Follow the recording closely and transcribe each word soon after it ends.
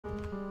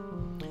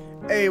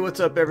Hey, what's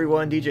up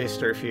everyone? DJ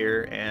Sturf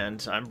here,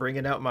 and I'm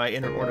bringing out my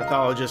inner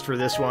ornithologist for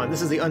this one.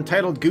 This is the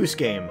Untitled Goose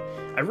game.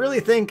 I really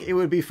think it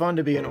would be fun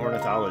to be an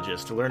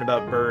ornithologist, to learn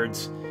about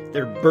birds,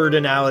 their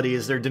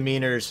birdinalities, their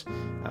demeanors,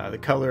 the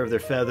color of their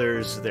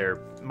feathers, their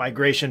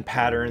migration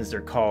patterns,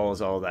 their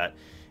calls, all that.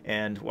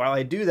 And while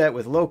I do that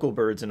with local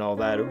birds and all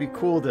that, it would be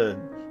cool to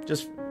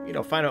just, you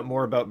know, find out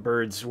more about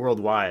birds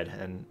worldwide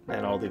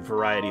and all the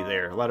variety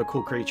there. A lot of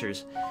cool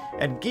creatures.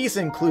 And geese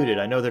included.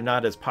 I know they're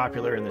not as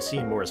popular in the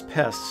scene more as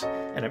pests.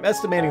 And I'm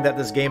estimating that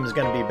this game is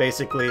going to be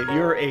basically,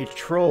 you're a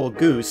troll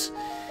goose.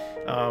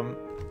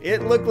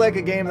 It looked like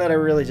a game that I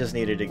really just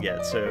needed to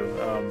get.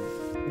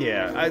 So,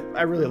 yeah,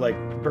 I really like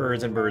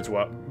birds and bird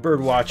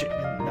watching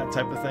and that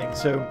type of thing.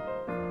 So,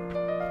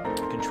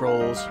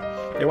 controls.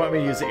 They want me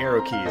to use the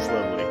arrow keys.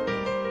 Lovely.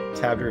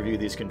 Tab to review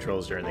these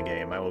controls during the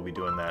game. I will be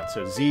doing that.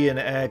 So Z and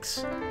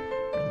X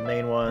are the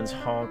main ones.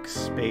 Honk,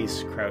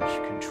 space,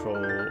 crouch, control,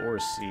 or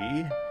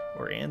C.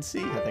 Or and C?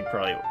 I think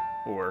probably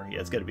or. Yeah,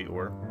 it's got to be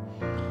or.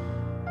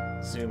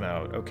 Zoom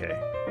out. Okay.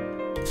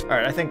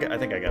 Alright, I think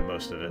I got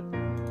most of it.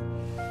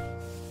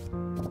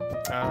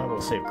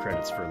 We'll save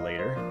credits for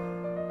later.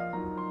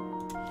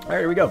 Alright,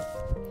 here we go.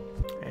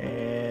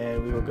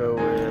 And we will go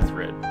with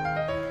red.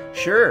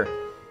 Sure.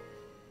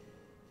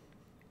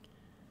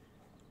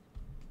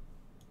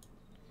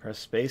 Press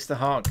space to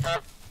honk.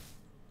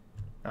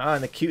 Ah,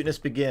 and the cuteness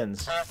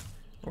begins.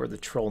 Or the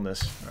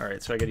trollness.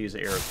 Alright, so I gotta use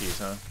the arrow keys,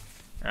 huh?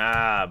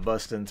 Ah,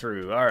 busting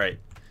through. Alright.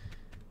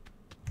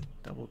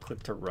 Double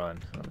click to run.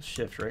 Oh,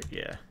 shift, right?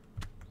 Yeah.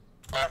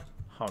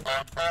 Honk.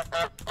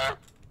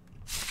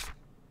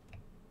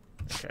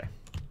 Okay.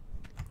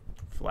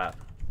 Flap.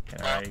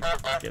 Can I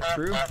get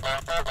through?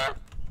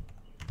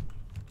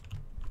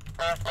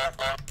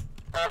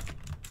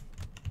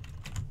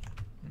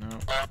 No.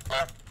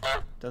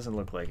 Doesn't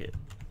look like it.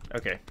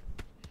 Okay.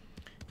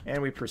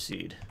 And we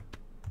proceed.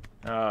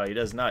 Oh, he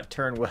does not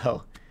turn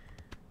well.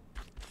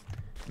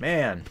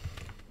 Man.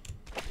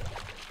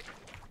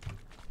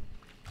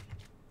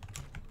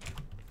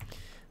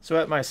 So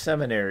at my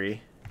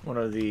seminary, one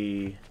of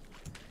the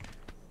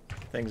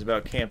things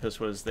about campus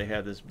was they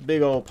had this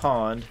big old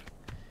pond,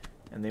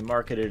 and they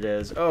marketed it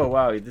as, oh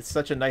wow, it's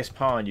such a nice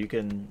pond, you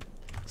can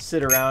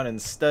sit around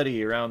and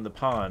study around the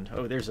pond.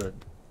 Oh, there's a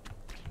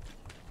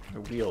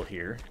wheel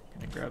here.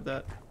 Can I grab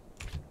that?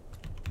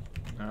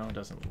 No, it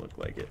doesn't look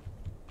like it.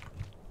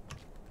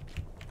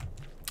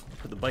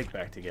 Put the bike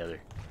back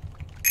together.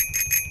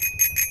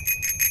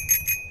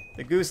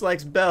 The goose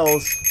likes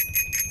bells.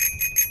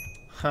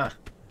 Huh.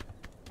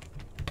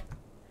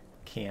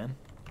 Can.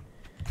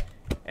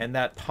 And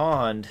that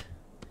pond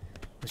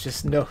was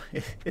just no...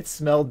 It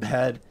smelled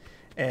bad,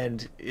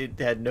 and it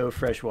had no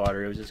fresh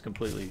water. It was just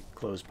completely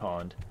closed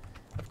pond,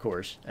 of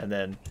course. And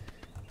then...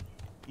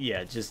 Yeah,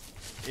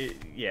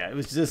 it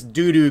was just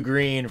doo-doo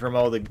green from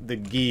all the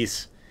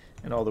geese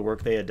and all the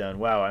work they had done.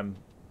 Wow, I'm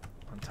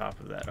on top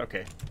of that.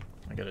 Okay,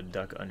 I got to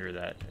duck under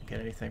that. Get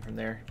anything from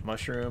there?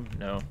 Mushroom?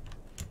 No.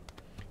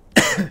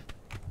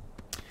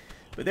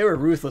 But they were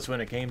ruthless when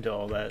it came to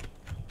all that.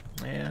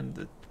 And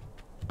the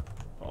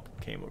ball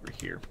came over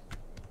here.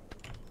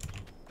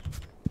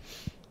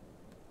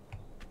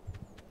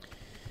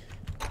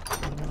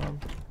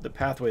 The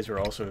pathways were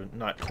also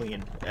not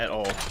clean at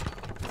all.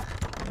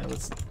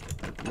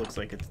 It looks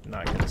like it's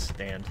not going to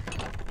stand.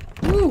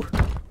 Woo!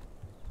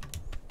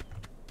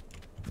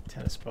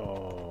 Tennis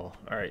ball.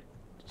 Alright.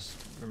 Just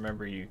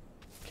remember you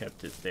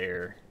kept it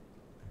there.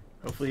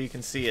 Hopefully you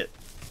can see it.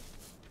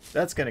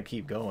 That's going to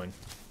keep going.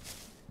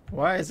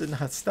 Why is it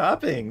not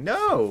stopping?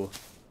 No!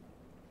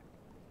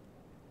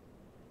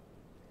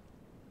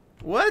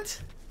 What?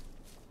 Is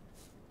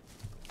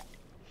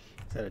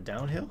that a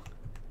downhill?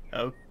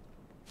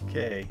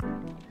 Okay.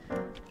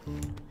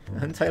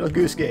 Untitled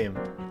Goose game.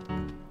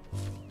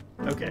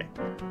 Okay.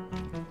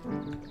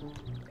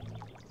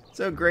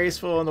 So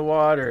graceful in the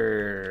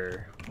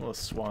water. A little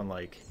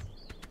swan-like.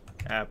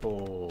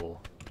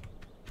 Apple.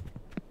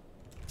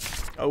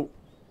 Oh.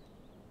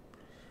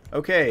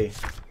 Okay.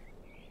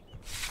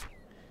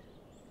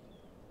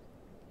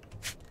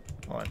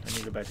 Hold on, I need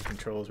to go back to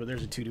controls, but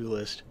there's a to-do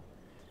list.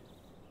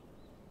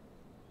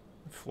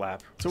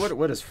 Flap. So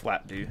what does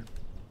flap do?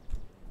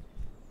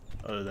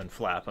 Other than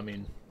flap, I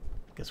mean,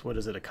 I guess what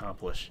does it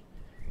accomplish?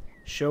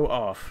 Show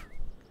off.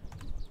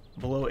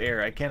 Below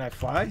air. Can't I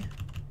fly?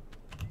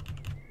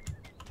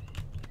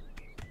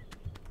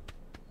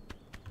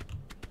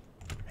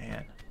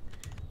 Man.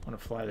 I want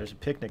to fly. There's a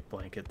picnic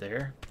blanket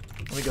there.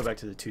 Let me go back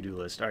to the to-do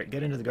list. Alright,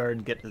 get into the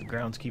garden, get the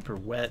groundskeeper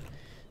wet,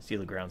 steal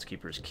the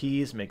groundskeeper's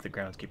keys, make the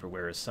groundskeeper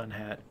wear his sun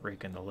hat,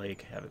 rake in the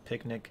lake, have a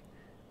picnic.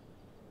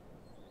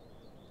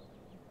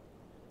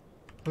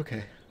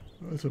 Okay.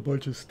 That's a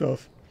bunch of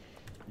stuff.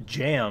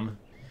 Jam.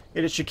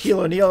 Get a Shaquille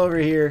O'Neal over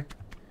here.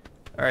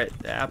 Alright,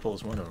 the apple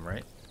is one of them,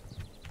 right?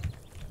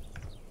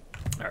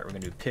 Alright, we're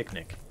going to do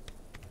picnic.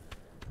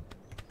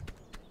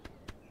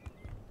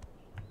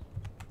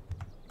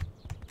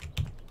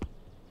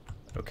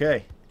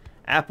 Okay.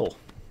 Apple.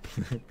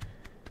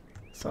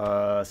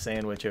 Saw a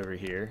sandwich over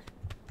here.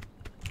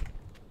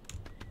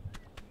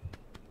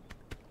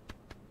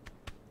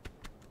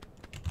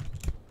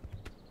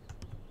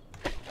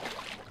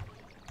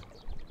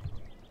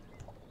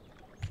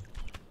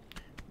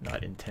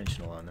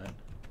 intentional on that.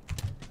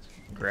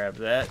 Grab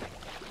that.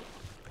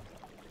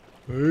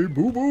 Hey,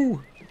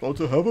 Boo-Boo! About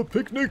to have a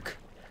picnic?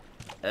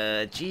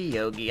 Gee,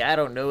 Yogi, I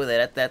don't know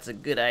that that's a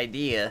good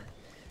idea.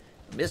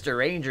 Mr.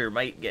 Ranger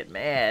might get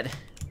mad.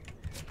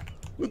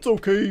 It's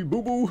okay,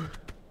 Boo-Boo.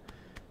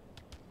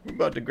 We're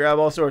about to grab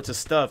all sorts of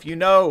stuff. You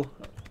know!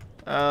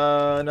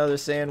 Another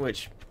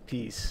sandwich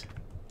piece.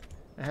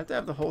 I have to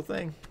have the whole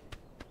thing?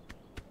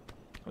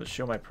 I'll just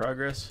show my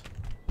progress.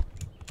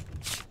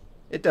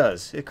 It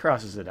does. It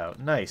crosses it out.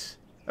 Nice.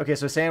 Okay,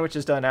 so sandwich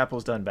is done,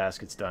 apple's done,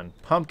 basket's done.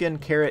 Pumpkin,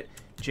 carrot,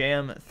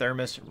 jam,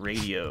 thermos,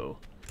 radio.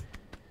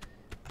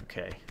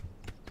 Okay.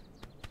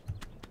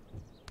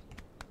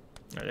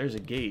 Alright, there's a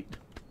gate.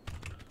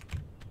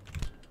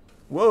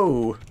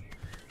 Whoa!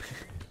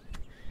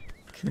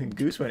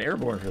 Goose went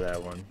airborne for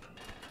that one.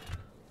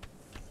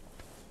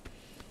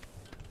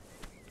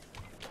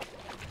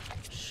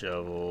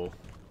 Shovel.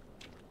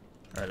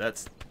 Alright,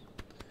 that's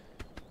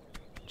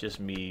just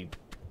me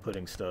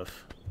putting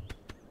stuff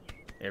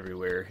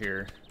everywhere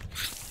here.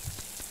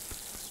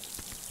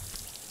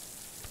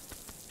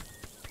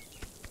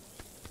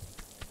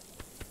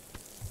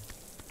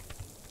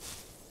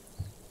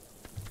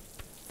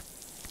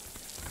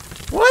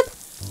 What?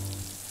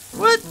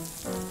 What?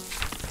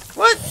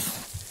 What?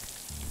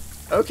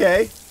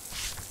 Okay.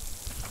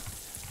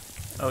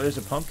 Oh, there's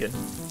a pumpkin.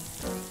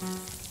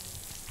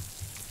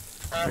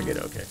 I get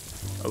okay.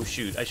 Oh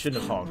shoot, I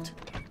shouldn't have honked.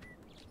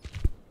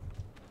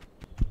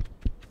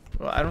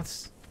 Well, I don't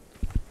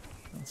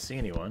see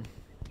anyone.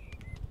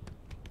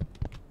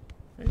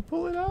 Can you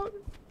pull it out?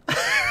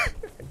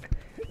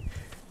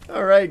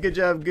 Alright, good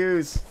job,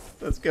 Goose.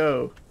 Let's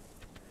go.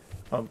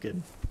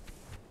 Pumpkin.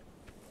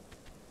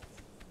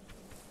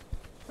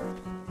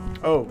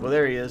 Oh, well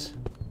there he is.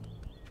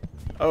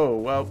 Oh,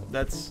 well,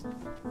 that's...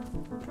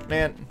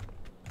 Man.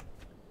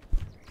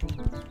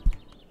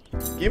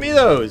 Give me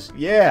those!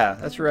 Yeah,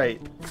 that's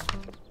right.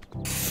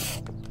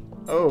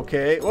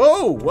 Okay.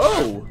 Whoa!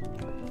 Whoa!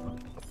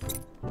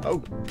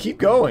 Oh, keep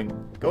going.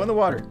 Go in the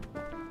water.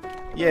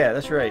 Yeah,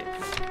 that's right.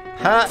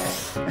 Ha!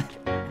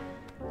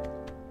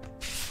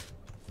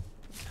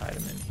 Hide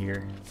him in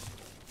here.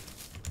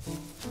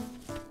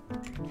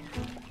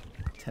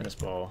 Tennis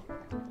ball.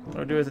 What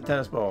do I do with a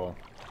tennis ball?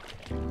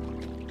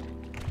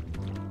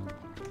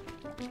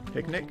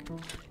 Picnic?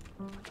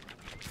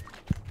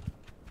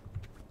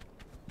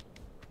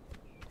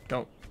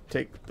 Don't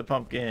take the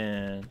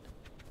pumpkin.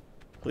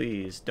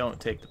 Please, don't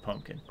take the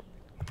pumpkin.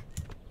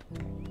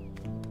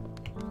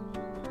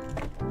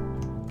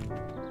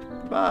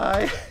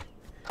 Bye!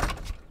 Am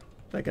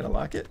I gonna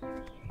lock it?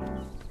 I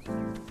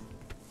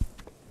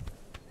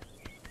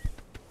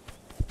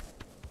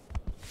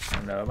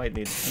don't know, I might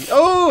need to...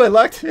 Oh, I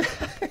locked it!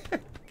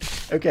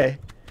 Okay.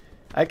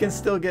 I can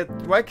still get...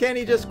 Why can't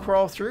he just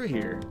crawl through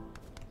here?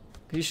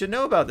 He should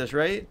know about this,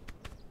 right?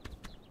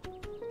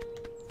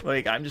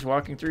 Like, I'm just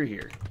walking through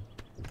here.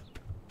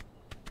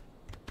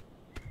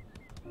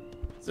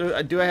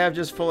 So, do I have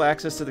just full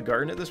access to the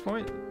garden at this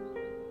point?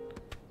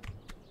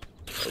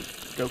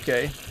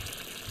 Okay.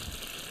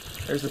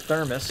 There's the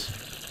thermos.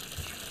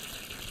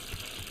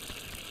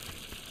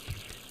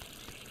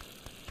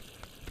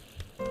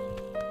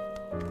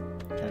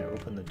 Kind of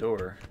open the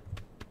door.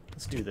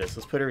 Let's do this.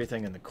 Let's put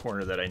everything in the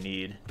corner that I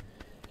need.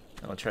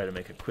 I'll try to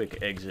make a quick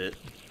exit.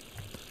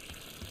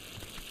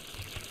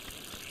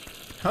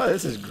 Oh,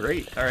 this is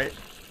great. Alright.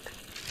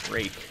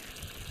 Rake.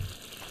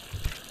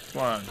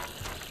 Come on.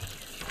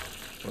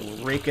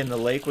 Rake in the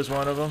lake was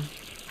one of them.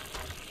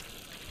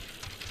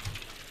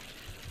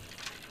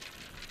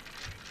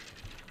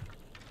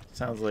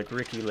 Sounds like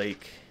Ricky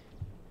Lake.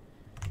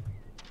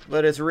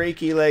 But it's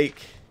Rakey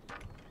Lake.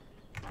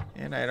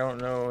 And I don't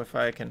know if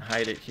I can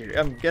hide it here.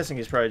 I'm guessing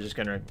he's probably just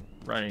going to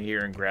run in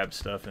here and grab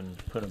stuff and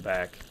put them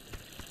back.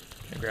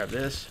 Can I grab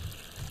this?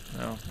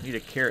 No. I need a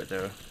carrot,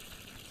 though.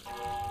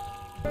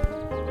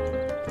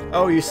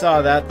 Oh, you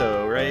saw that,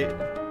 though, right?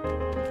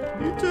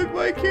 You took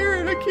my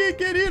carrot. I can't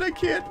get in. I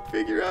can't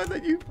figure out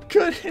that you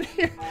got in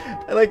here.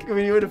 Like,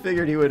 when you would have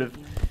figured he would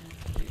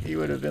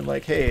have been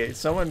like, hey,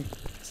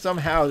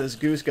 somehow this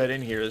goose got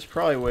in here. There's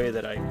probably a way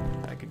that I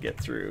could get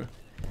through.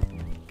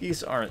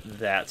 Geese aren't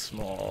that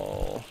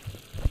small.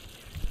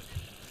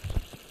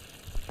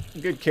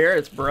 Good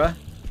carrots, bruh.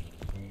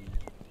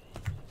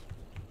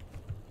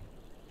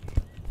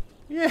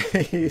 Yeah,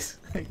 he's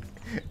like,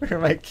 where are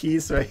my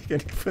keys so I can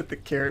put the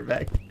carrots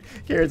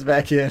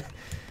back in?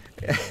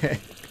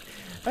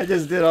 I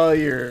just did all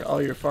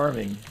your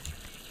farming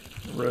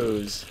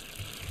rows.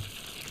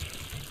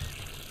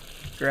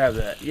 Grab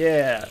that.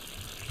 Yeah.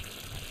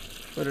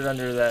 Put it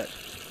under that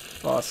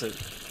faucet.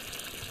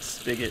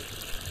 Spigot.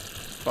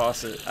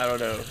 Faucet. I don't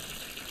know.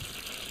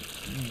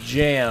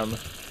 Jam.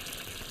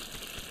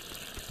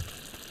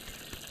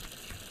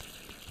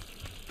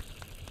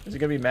 Is he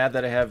gonna be mad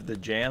that I have the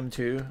jam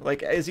too?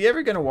 Like, is he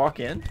ever gonna walk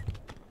in?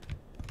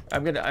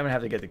 I'm gonna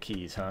have to get the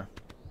keys, huh?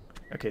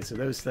 Okay, so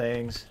those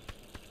things.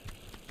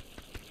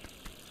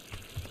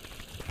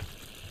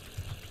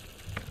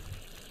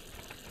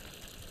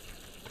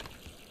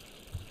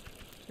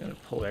 Gonna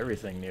pull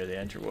everything near the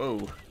entry.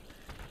 Whoa.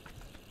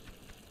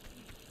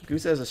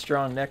 Goose has a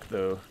strong neck,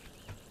 though.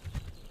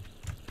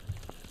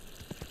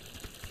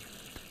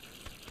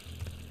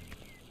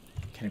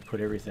 Can I put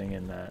everything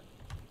in that?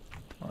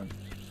 Come on.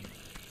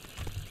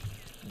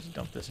 Just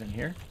dump this in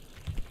here.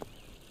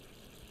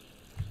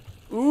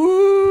 Ooh!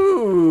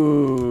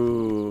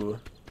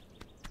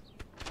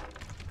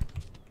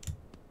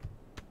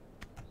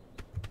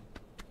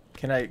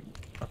 Can I...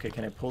 Okay,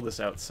 can I pull this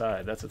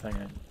outside? That's the thing.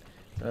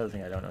 Another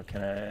thing I don't know.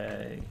 Can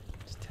I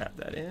just tap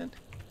that in?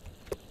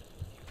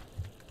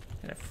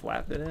 Can I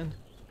flap it in?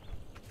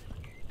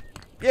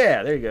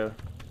 Yeah, there you go.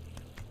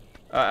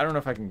 I don't know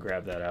if I can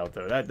grab that out,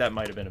 though. That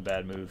might have been a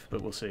bad move,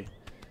 but we'll see.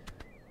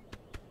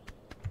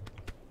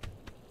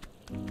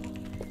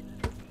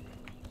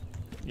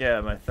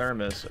 Yeah, my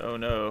thermos. Oh,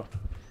 no.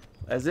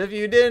 As if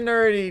you didn't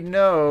already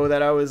know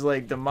that I was,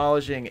 like,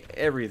 demolishing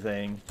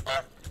everything.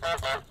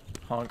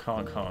 Honk,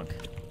 honk, honk.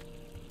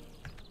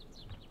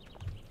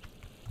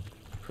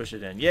 Push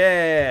it in.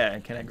 Yeah!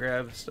 Can I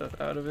grab stuff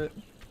out of it?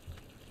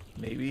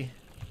 Maybe.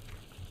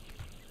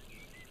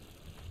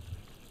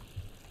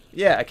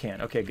 Yeah, I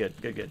can. Okay, good,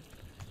 good, good.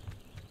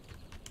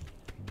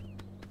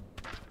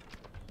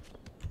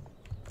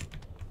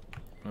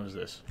 What was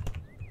this?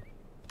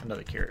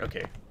 Another carrot.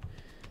 Okay.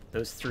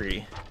 Those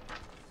three.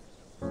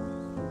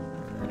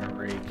 And then a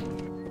rake.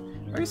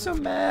 Why are you so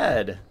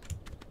mad?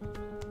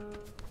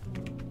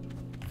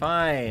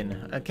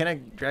 Fine. Can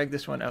I drag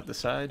this one out the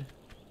side?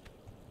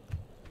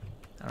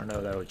 I don't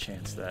know that would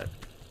chance that.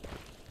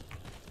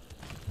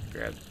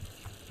 Grab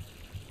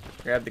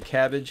the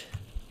cabbage.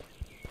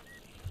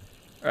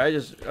 Or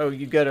oh,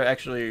 you gotta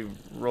actually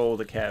roll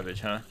the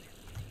cabbage, huh?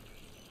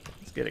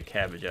 Let's get a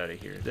cabbage out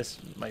of here. This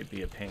might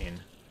be a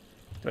pain.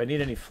 Do I need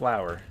any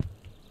flour?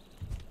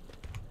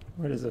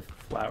 What is a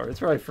flour? It's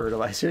probably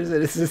fertilizer. Is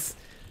it? Is this?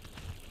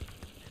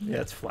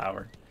 Yeah, it's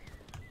flour.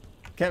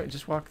 Can't we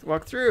just walk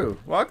through?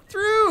 Walk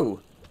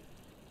through!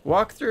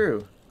 Walk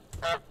through.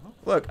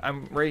 Look,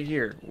 I'm right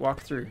here.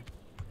 Walk through.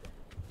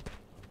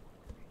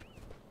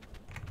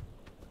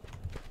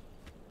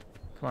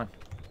 Come on.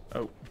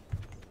 Oh.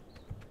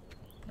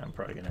 I'm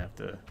probably gonna have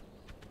to...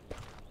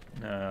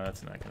 No,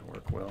 that's not gonna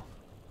work well.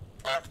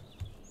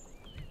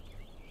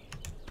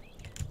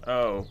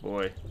 Oh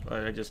boy,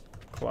 I just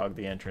clogged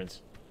the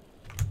entrance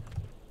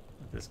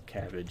with this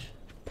cabbage.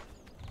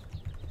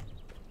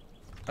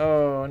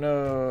 Oh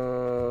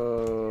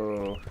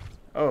no!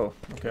 Oh,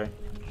 okay.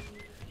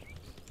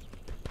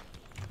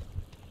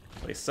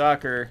 Play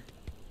soccer.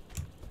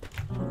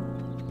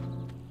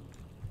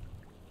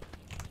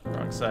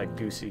 Wrong side,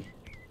 Goosey.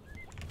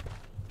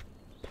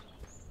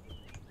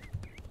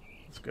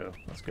 Let's go,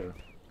 let's go.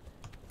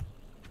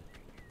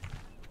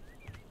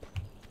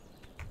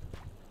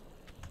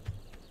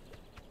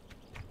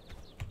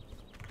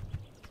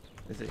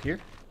 Is it here?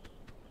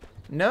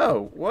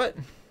 No! What?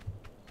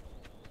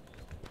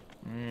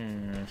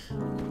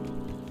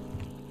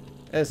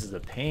 This is a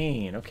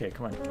pain. Okay,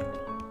 come on.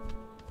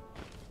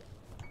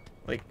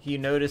 Like, you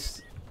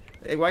notice...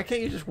 Hey, why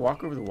can't you just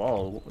walk over the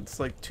wall? It's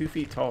like 2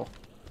 feet tall.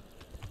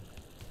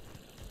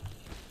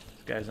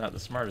 This guy's not the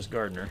smartest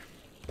gardener.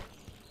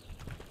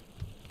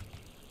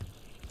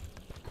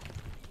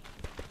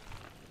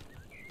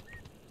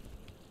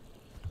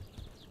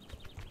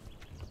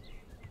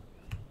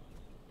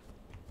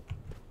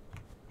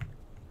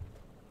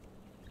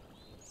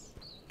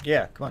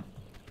 Yeah, come on.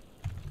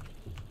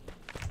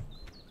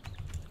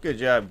 Good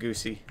job,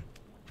 Goosey.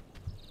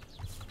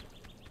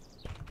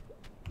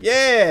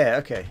 Yeah,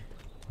 okay.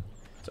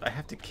 So I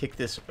have to kick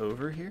this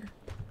over here?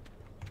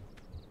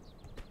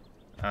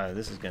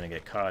 This is gonna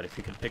get caught if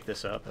you can pick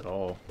this up at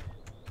all.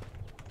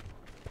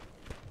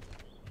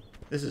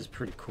 This is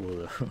pretty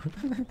cool, though.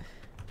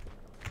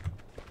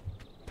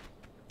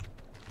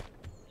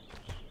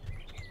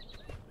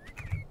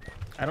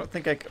 I don't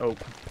think I... Oh.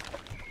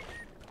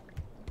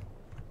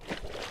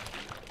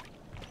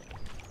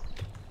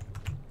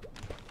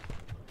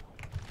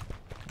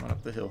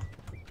 Up the hill.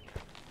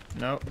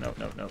 No, no,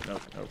 no, no, no,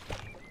 no.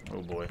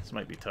 Oh boy, this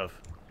might be tough.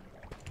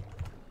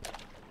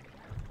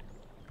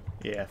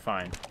 Yeah,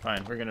 fine,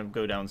 fine. We're gonna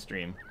go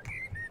downstream.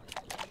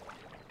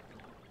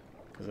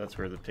 Because that's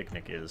where the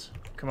picnic is.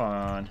 Come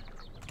on.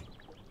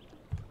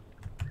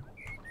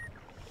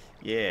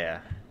 Yeah.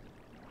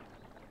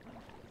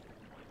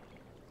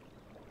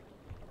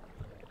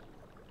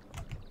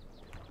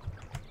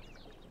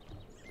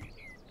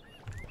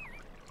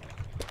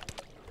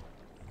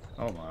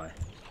 Oh my.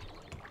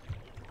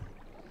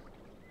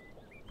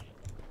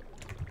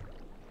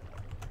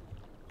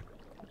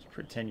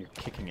 Pretend you're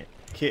kicking it.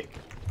 Kick.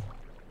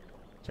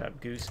 Good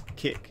job, Goose.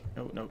 Kick.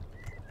 Oh, no.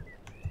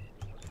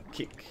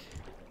 Kick.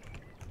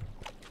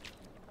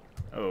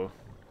 Oh,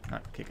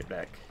 not kick it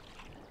back.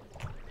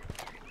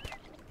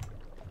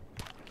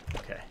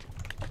 Okay.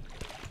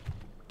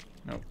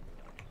 Nope.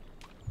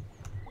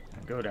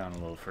 I'll go down a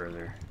little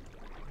further.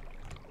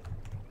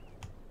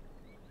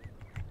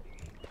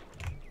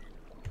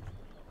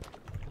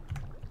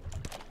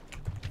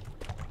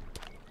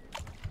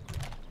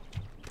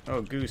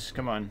 Oh, Goose,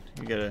 come on.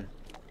 You gotta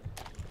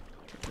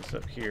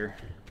this up here.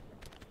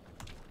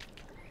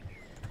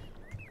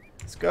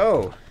 Let's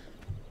go.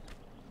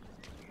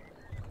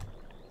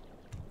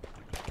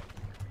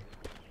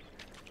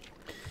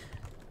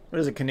 What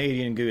is a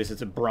Canadian goose?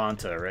 It's a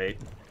Bronta, right?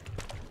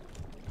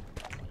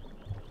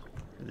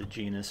 The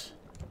genus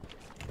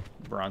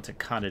Bronta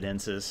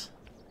canadensis.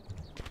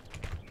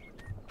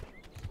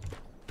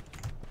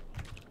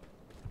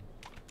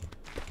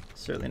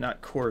 Certainly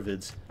not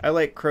corvids. I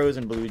like crows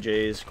and blue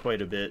jays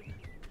quite a bit.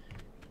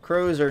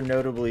 Crows are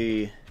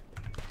notably,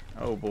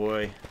 oh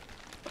boy,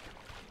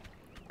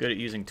 good at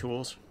using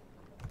tools.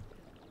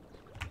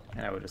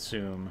 And I would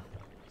assume,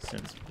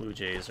 since blue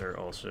jays are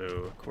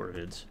also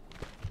corvids,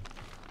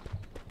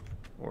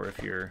 or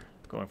if you're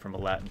going from a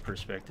Latin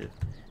perspective,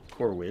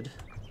 corvid,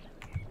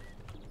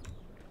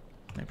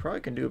 they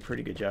probably can do a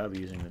pretty good job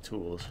using the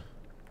tools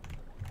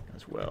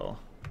as well.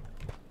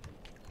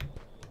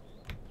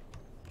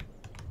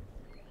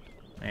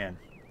 Man,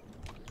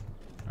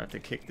 I have to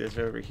kick this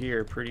over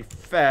here pretty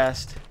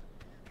fast.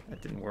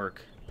 That didn't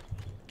work.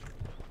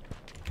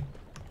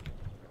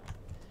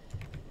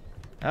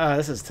 Ah,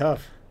 this is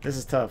tough. This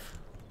is tough.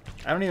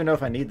 I don't even know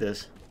if I need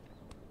this.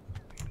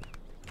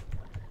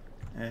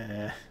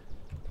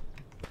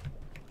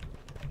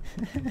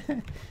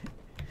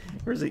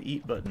 Where's the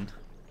eat button?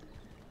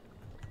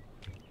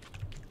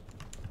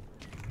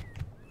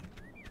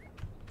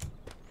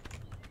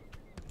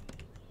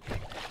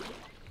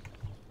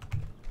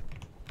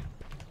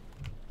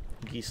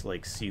 Geese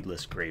like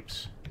seedless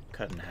grapes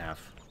cut in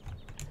half.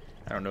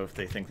 I don't know if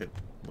they think that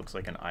looks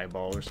like an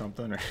eyeball or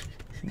something, or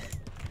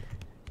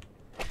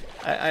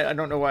I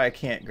don't know why I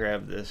can't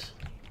grab this.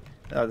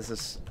 Oh, this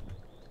is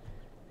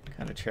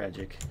kind of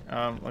tragic.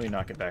 Let me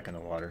knock it back in the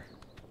water.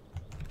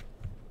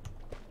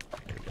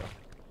 There we go.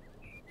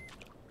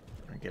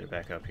 And get it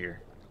back up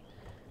here.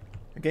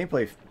 The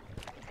gameplay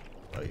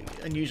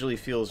unusually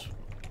feels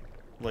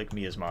like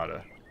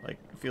miasmata. Like,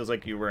 it feels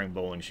like you're wearing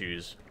bowling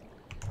shoes.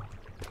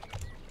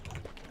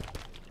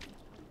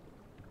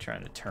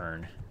 Trying to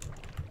turn.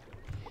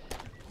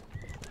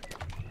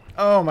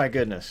 Oh my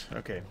goodness.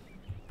 Okay.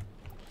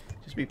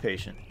 Just be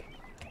patient.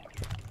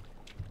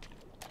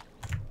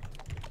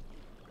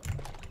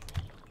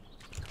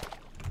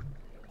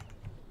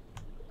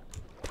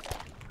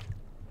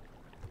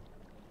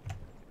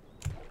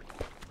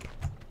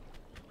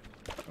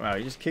 Wow,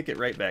 you just kick it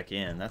right back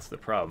in. That's the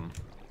problem.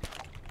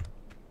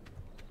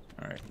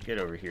 Alright, get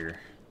over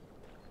here.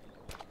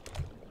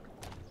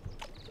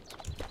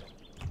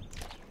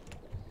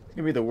 It's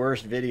gonna be the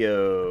worst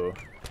video.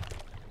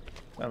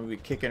 I'm gonna be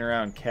kicking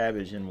around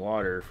cabbage in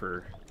water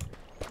for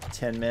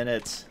 10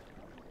 minutes.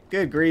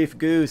 Good grief,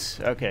 goose.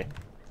 Okay.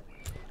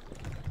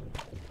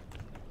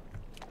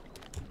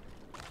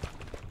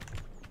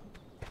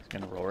 It's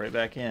gonna roll right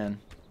back in.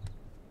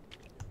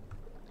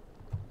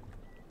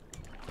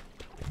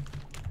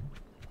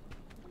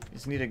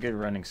 Just need a good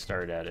running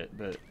start at it,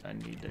 but I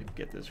need to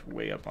get this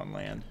way up on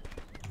land.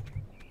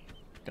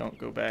 Don't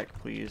go back,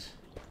 please.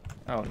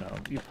 Oh no,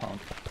 you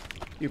punk.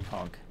 You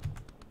punk.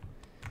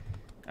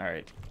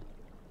 Alright.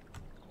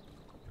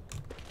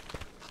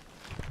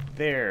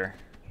 There.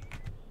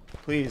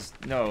 Please.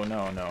 No,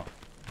 no, no.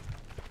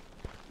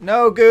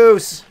 No,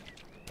 goose!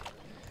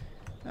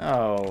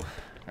 Oh.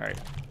 Alright.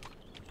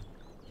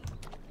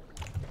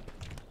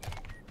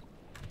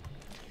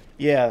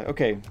 Yeah,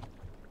 okay.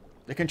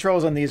 The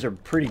controls on these are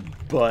pretty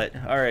butt.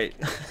 Alright.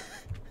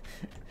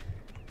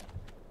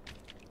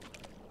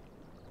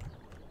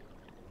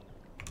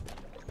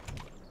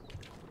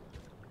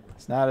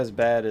 It's not as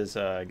bad as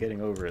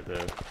getting over it,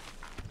 though,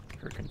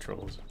 for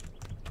controls.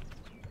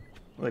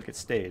 Look, it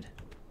stayed.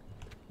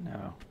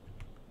 Now,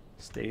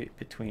 stay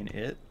between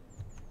it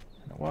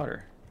and the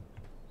water.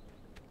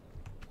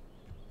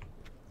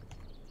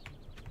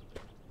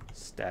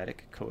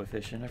 Static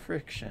coefficient of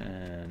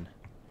friction.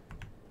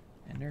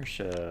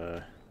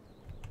 Inertia.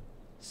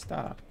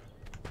 Stop.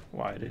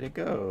 Why did it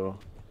go?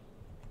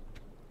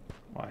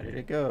 Why did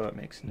it go? It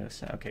makes no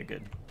sense. Okay,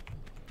 good.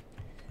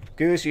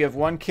 Goose, you have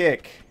one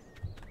kick.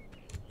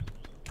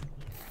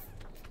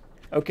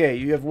 Okay,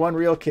 you have one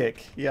real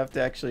kick. You have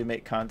to actually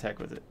make contact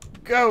with it.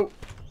 Go!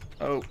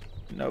 Oh,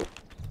 no.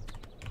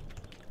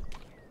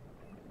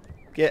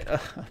 Get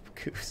up,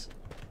 goose.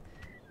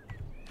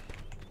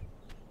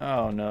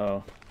 Oh,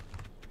 no.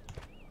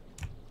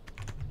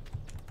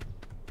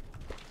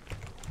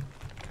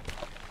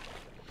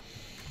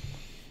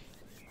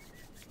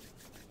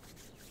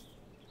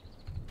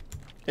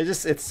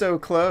 It's so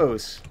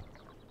close.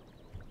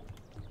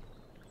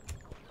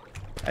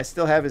 I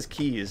still have his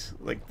keys.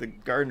 Like, the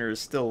gardener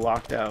is still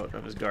locked out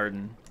of his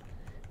garden.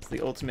 It's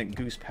the ultimate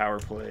goose power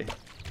play.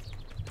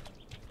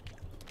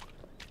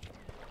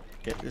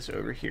 Get this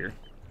over here.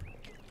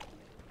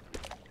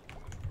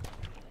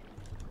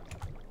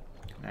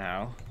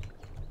 Now.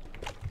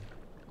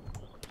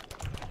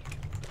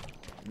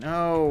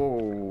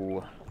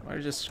 No! Why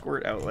did it just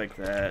squirt out like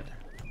that?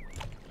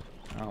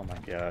 Oh my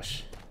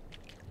gosh.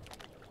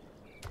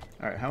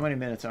 Alright, how many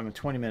minutes? I'm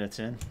 20 minutes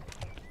in.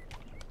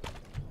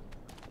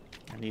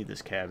 I need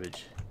this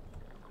cabbage.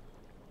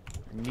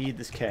 I need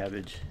this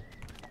cabbage.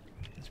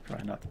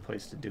 Probably not the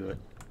place to do it.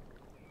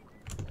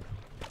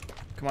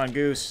 Come on,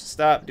 Goose.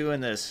 Stop doing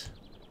this.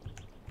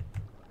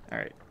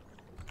 Alright.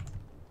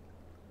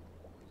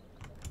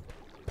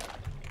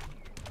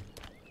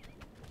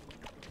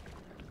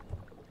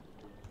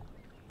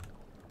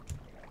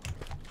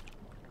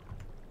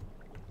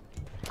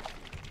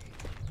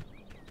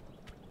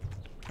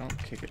 Don't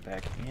kick it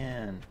back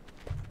in.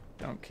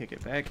 Don't kick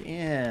it back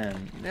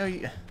in. No,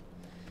 you...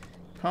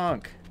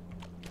 Punk.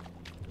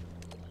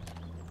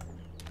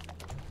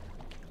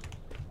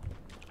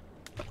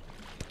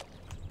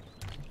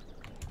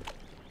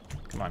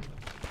 Come on.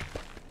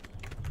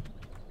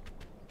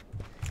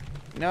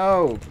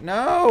 No!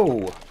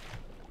 No!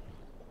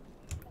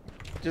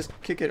 Just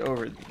kick it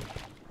over.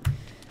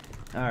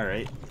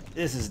 Alright.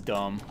 This is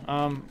dumb.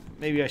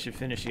 Maybe I should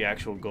finish the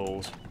actual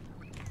goals.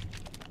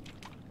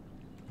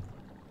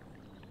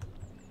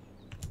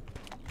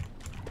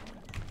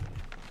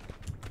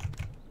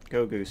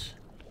 Go, Goose.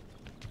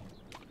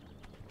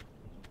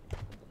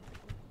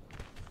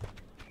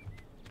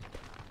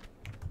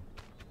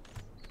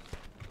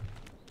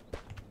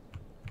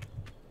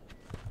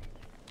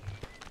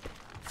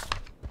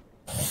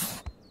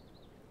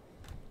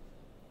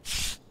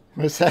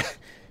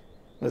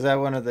 Was that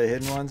one of the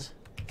hidden ones?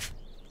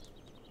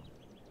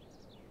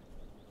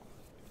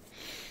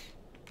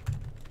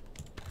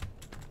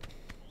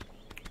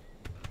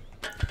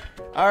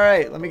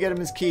 Alright, let me get him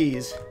his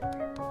keys.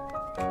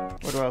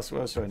 What else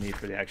do I need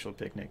for the actual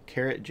picnic?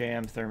 Carrot,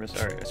 jam, thermos.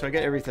 Alright, so I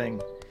get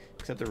everything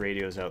except the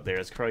radio's out there.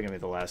 It's probably going to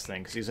be the last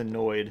thing because he's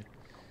annoyed.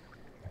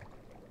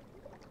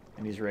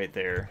 And he's right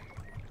there.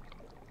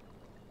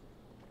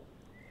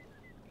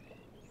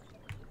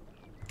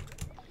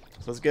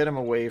 So let's get him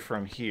away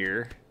from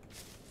here.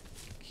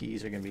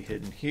 Keys are going to be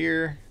hidden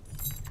here.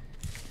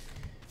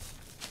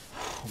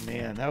 Oh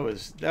man, that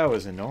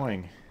was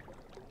annoying.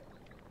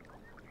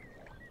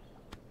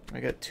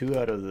 I got 2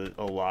 out of the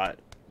a lot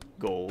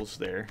goals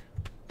there.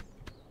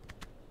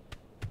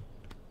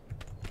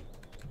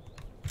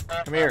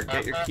 Come here,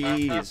 get your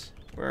keys.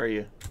 Where are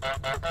you?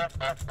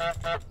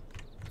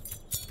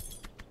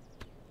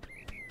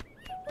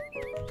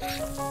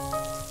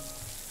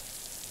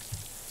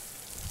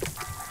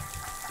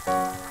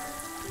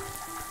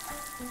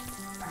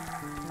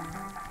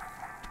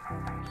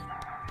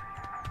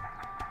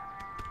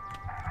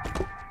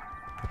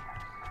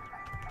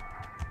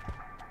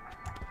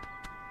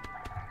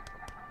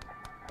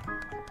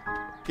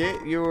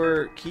 Get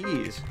your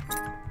keys.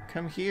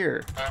 Come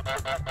here.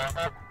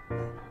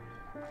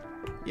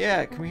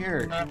 Yeah, come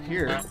here.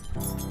 Here.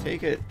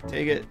 Take it.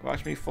 Take it.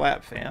 Watch me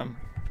flap, fam.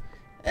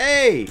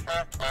 Hey!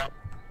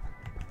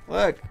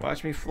 Look,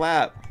 watch me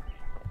flap.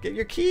 Get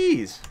your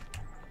keys.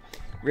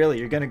 Really,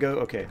 you're gonna go?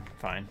 Okay,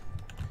 fine.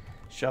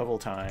 Shovel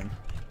time.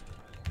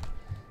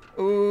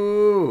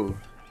 Ooh.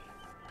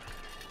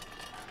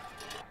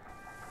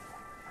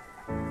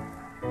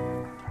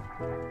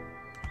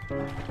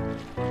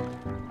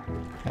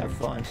 Have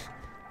fun.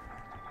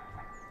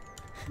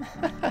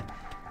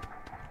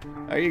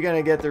 Are you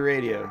gonna get the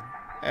radio?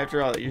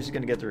 After all, you're just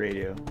gonna get the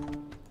radio.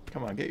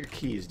 Come on, get your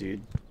keys,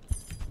 dude.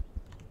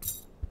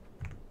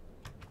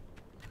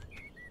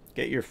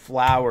 Get your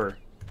flour.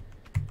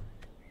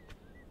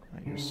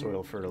 Your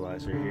soil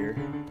fertilizer here.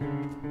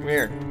 Come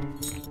here.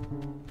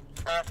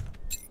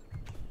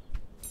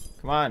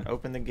 Come on,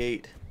 open the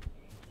gate.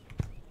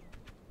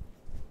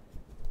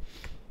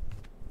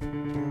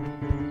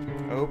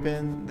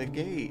 Open the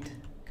gate.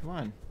 Come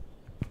on.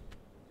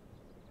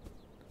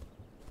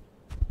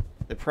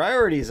 The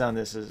priorities on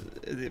this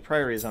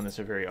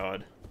are very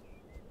odd.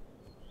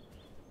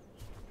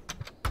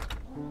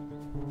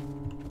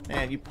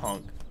 Man, you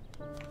punk.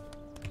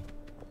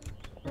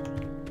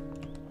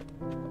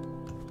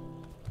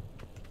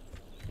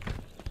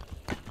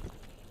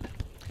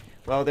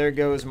 Well, there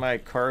goes my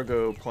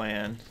cargo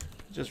plan.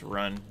 Just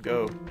run.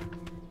 Go.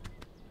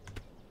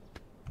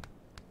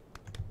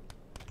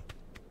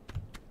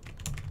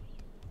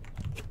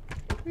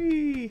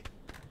 Whee!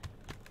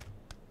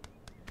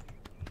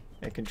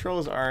 Yeah,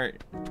 controls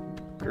aren't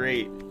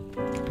great,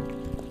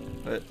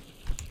 but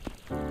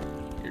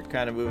you're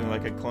kind of moving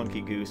like a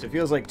clunky goose. It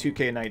feels like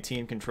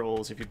 2K19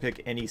 controls. If you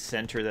pick any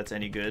center that's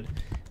any good,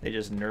 they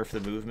just nerf the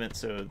movement,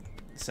 so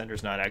the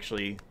center's not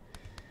actually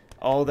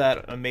all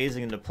that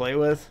amazing to play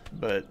with,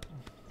 but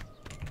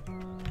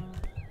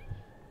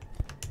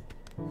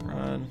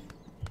run.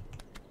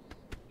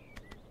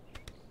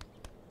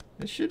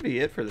 This should be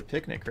it for the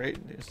picnic, right?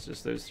 It's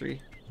just those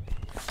 3.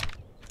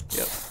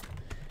 Yep.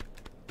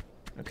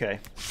 Okay.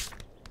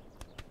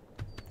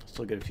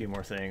 Still get a few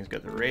more things.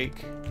 Got the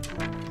rake.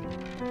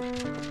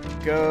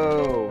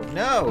 Go!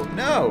 No!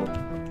 No!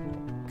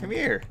 Come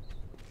here.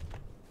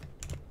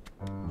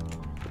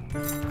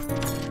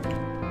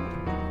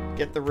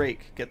 Get the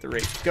rake. Get the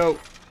rake. Go!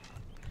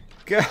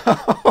 Go!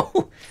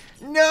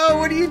 No!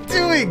 What are you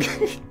doing?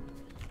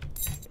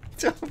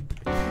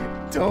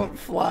 Don't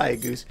fly,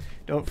 Goose.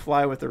 Don't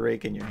fly with the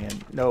rake in your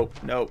hand. Nope.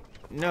 Nope.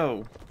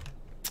 No.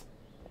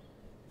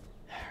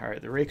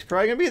 Alright, the rake's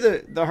probably going to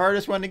be the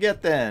hardest one to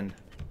get then.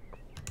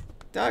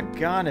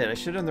 Doggone it, I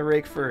should have done the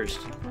rake first.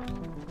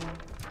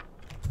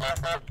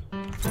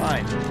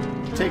 Fine.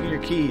 Taking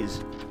your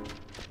keys.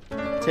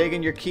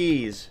 Taking your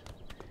keys.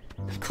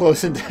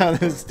 Closing down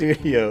the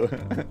studio.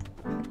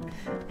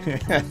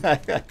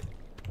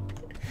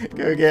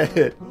 Go get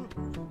it.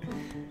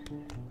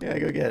 Yeah,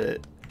 go get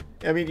it.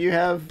 I mean, you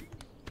have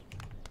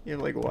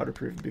like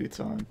waterproof boots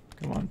on.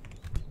 Come on.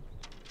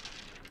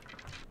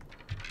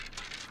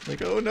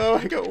 Like, oh no,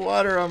 I got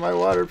water on my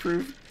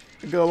waterproof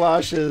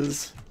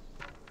galoshes.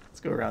 Let's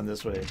go around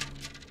this way.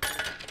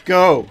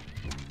 Go!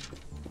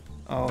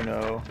 Oh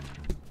no.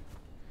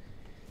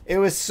 It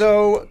was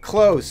so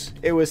close.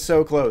 It was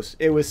so close.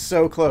 It was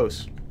so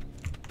close.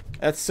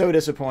 That's so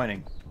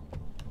disappointing.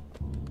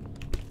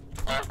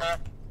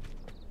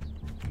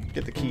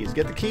 Get the keys.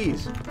 Get the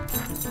keys.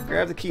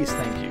 Grab the keys,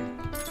 thank you.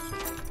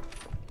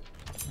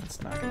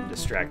 That's not going to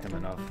distract him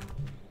enough.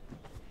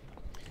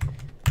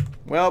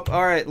 Well,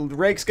 alright.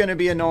 Rake's going to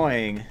be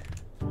annoying.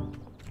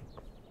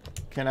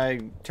 Can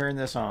I turn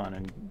this on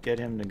and get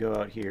him to go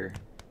out here?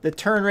 The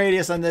turn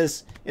radius on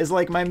this is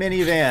like my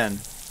minivan.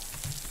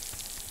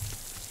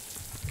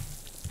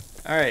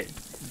 Alright.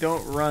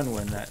 Don't run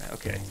when that...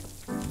 Okay.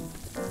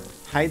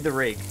 Hide the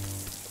rake.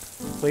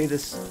 Play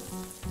this...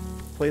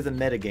 Play the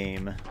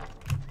metagame.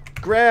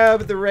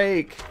 Grab the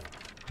rake!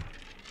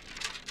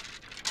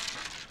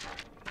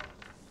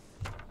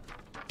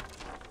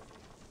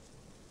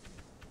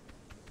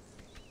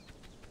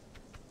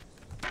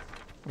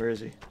 Where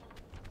is he?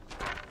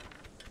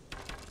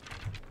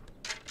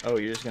 Oh,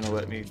 you're just gonna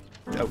let me...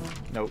 Oh,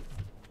 nope.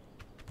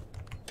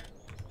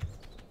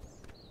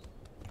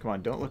 Come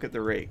on, don't look at the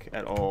rake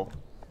at all.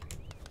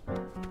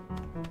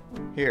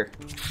 Here.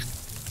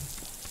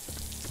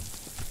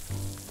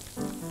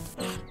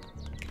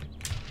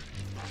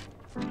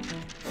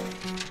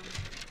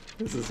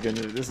 This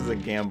is a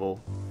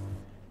gamble.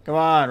 Come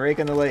on, rake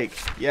in the lake.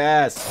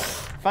 Yes!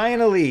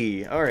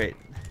 Finally! Alright.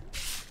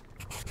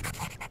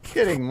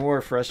 Getting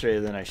more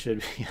frustrated than I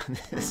should be on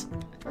this.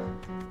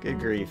 Good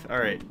grief.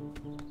 Alright.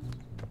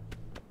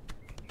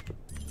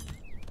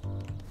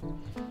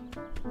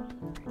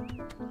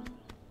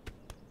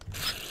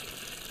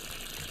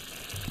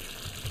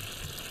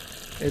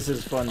 This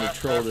is fun to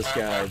troll this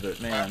guy, but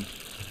man.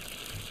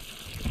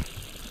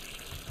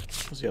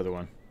 What's the other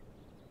one?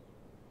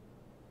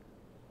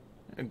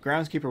 A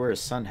groundskeeper wears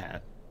a sun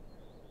hat.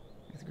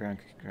 The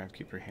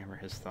groundskeeper hammer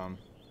his thumb.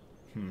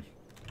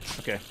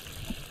 Okay.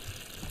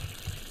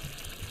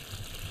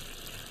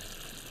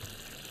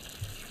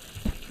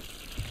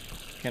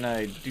 Can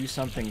I do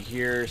something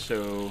here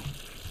so...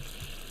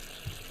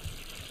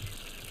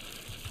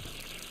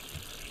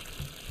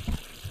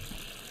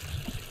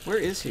 Where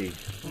is he?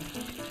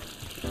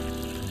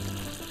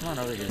 Come on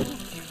over here.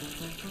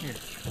 Here.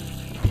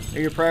 Are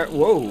your prior...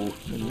 Whoa!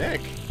 The neck!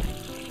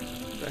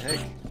 What the heck?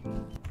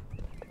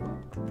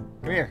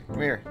 Come here.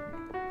 Come here.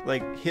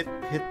 Like, hit...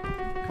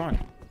 Come on.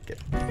 Get...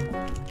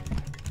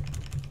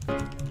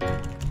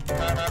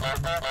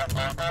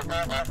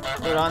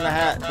 Put on the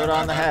hat. Put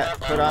on the hat.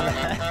 Put on the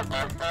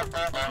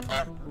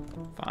hat.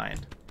 Fine.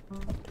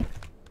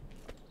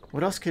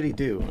 What else could he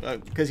do?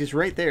 Because he's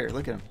right there.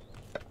 Look at him.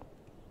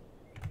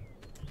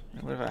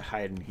 What if I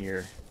hide in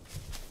here?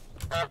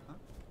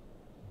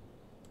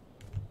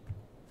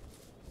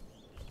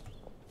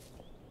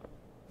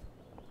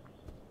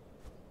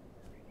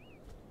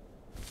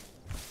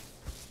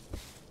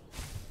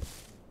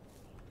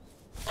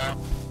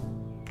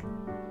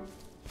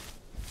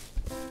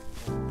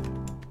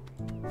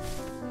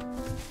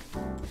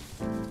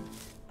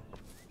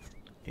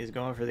 He's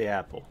going for the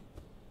apple.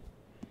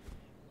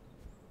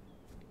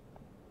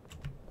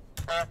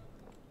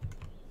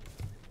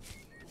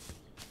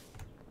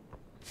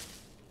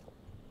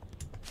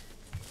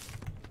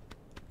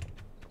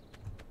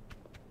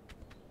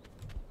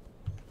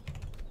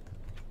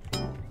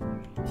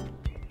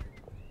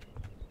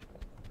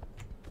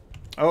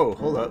 Oh,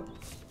 hold up.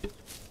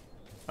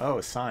 Oh,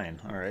 a sign.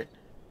 All right.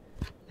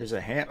 There's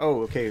a hand.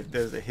 Oh, okay.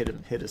 There's a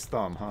hit his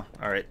thumb, huh?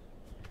 All right.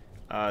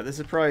 This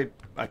is probably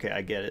okay.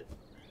 I get it.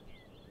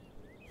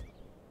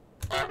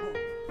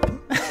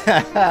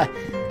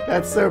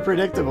 That's so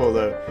predictable,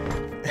 though.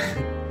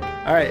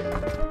 All right.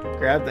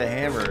 Grab the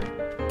hammer.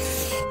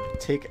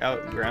 Take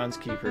out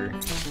groundskeeper.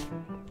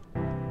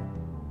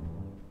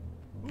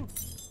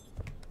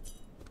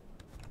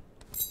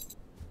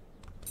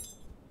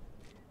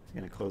 He's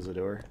gonna close the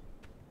door.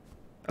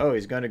 Oh,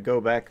 he's gonna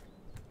go back.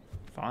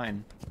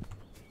 Fine.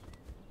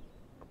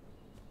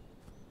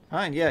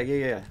 Fine,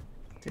 yeah.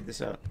 Take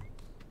this out.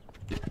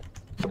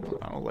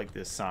 I don't like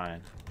this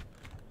sign.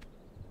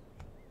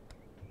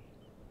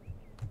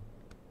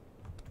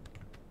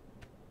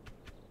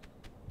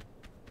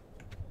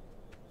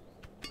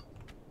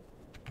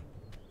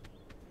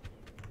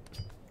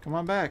 Come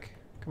on back.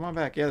 Come on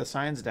back. Yeah, the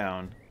sign's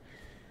down.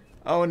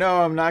 Oh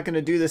no, I'm not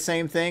gonna do the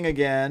same thing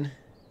again.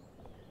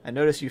 I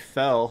noticed you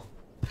fell.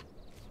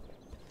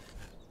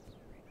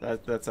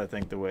 That's I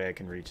think the way I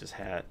can reach his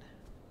hat.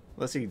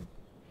 Let's see.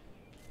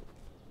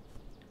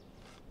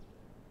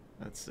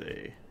 Let's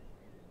see.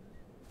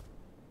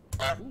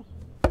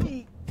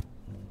 doggy!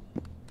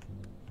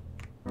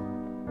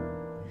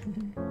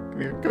 Come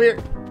here, come here!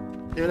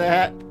 Give me the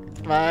hat.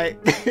 Bye.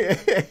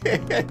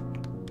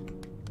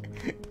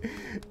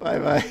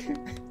 Bye-bye.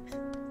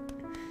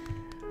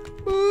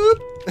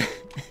 Whoop!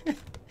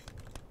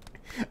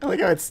 I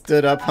like how it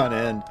stood up on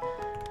end.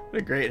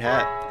 What a great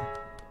hat.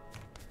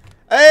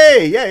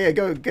 Hey! Yeah,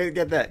 go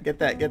get that, get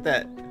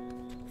that.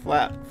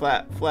 Flap,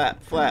 flap,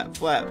 flap, flap,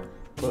 flap.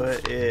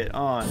 Put it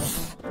on.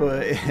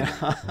 Put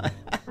it on.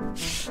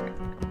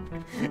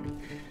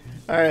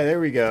 Alright, there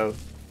we go.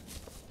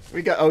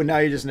 We got. Oh, now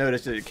you just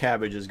noticed that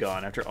Cabbage is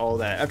gone after all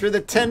that. After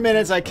the 10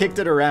 minutes I kicked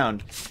it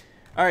around.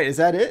 Alright, is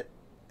that it?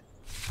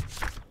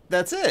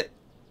 That's it.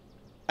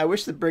 I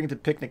wish the bring the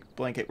picnic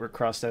blanket were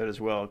crossed out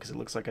as well, because it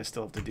looks like I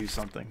still have to do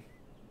something.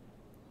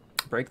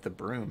 Break the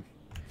broom.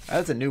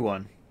 That's a new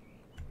one.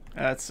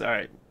 That's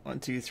alright. 1,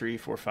 2, 3,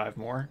 4, 5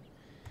 more.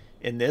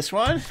 In this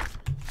one?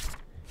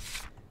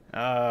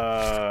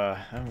 I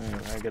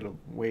got a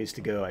ways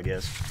to go, I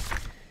guess.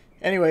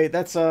 Anyway,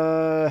 that's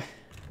all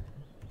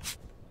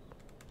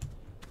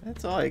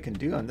I can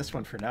do on this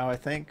one for now, I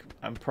think.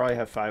 I probably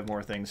have 5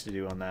 more things to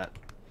do on that.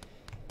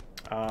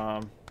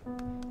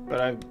 But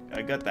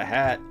I got the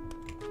hat.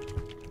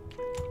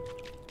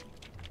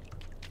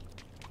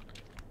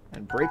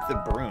 And break the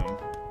broom.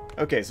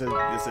 Okay, so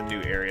this is a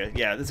new area.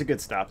 Yeah, this is a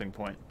good stopping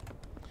point.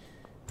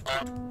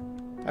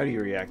 How do you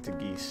react to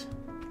geese?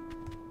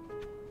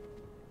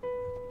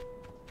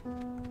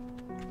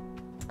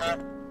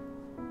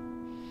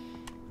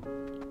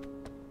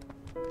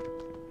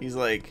 He's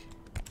like,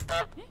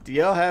 do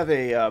y'all have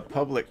a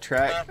public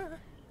track?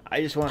 I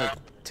just want to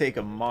take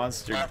a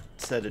monster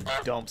set of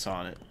dumps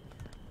on it.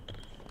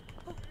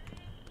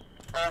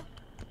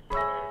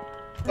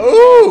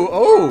 Oh!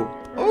 Oh!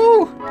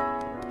 Oh!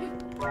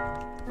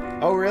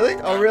 Oh, really?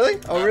 Oh, really?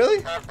 Oh,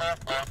 really?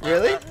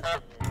 Really?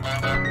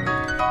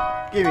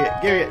 Give me it.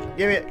 Give me it.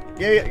 Give me it.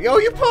 Give me it. Yo,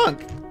 you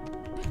punk!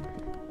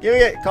 Give me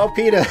it. Call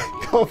PETA.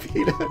 Call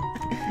PETA.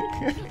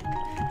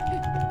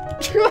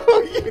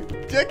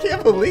 I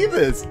can't believe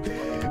this.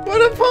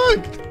 What a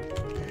punk!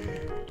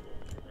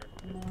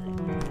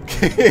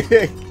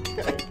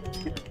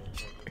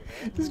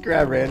 Just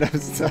grab random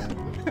stuff.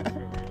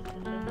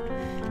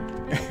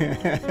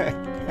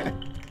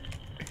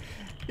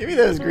 Give me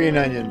those green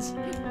onions.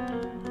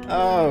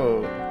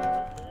 Oh.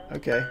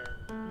 Okay.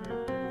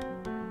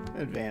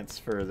 Advance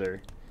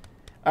further.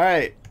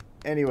 Alright.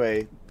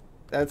 Anyway.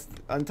 That's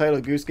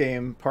Untitled Goose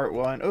Game Part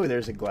 1. Oh,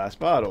 there's a glass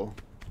bottle.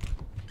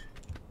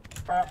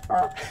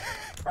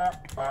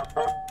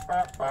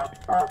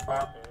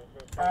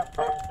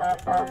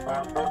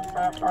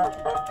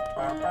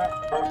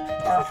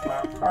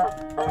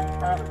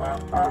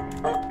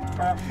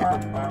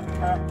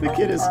 The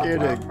kid is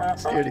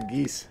scared of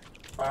geese.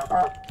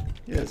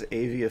 He has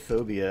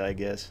aviophobia, I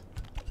guess.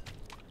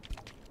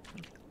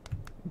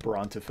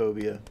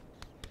 Brontophobia.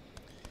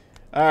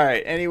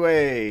 Alright,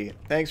 anyway,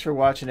 thanks for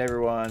watching,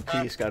 everyone.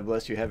 Peace, God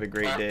bless you, have a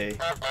great day.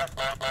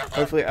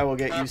 Hopefully I will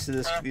get used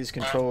to these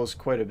controls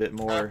quite a bit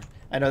more.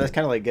 I know that's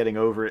kind of like getting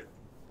over it.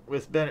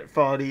 With Bennett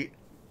Foddy,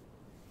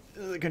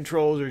 the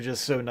controls are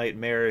just so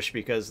nightmarish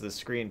because the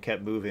screen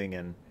kept moving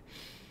and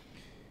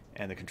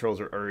the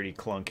controls are already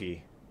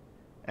clunky.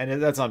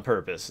 And that's on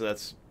purpose.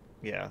 That's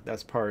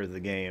part of the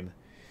game.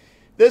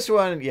 This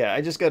one, yeah,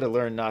 I just got to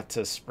learn not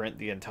to sprint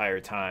the entire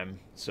time.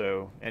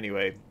 So,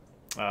 anyway,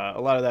 a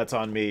lot of that's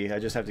on me. I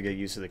just have to get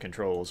used to the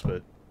controls,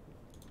 but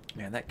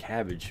man, that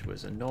Cabbage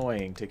was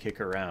annoying to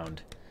kick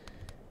around.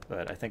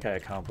 But I think I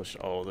accomplished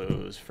all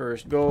those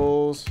first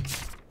goals.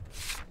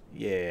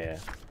 Yeah,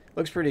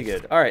 looks pretty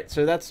good. All right,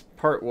 so that's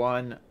part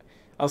 1.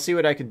 I'll see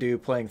what I can do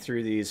playing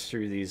through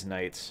these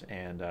nights,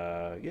 and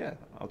yeah,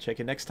 I'll check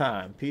you next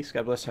time. Peace,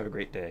 God bless, have a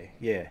great day.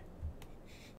 Yeah.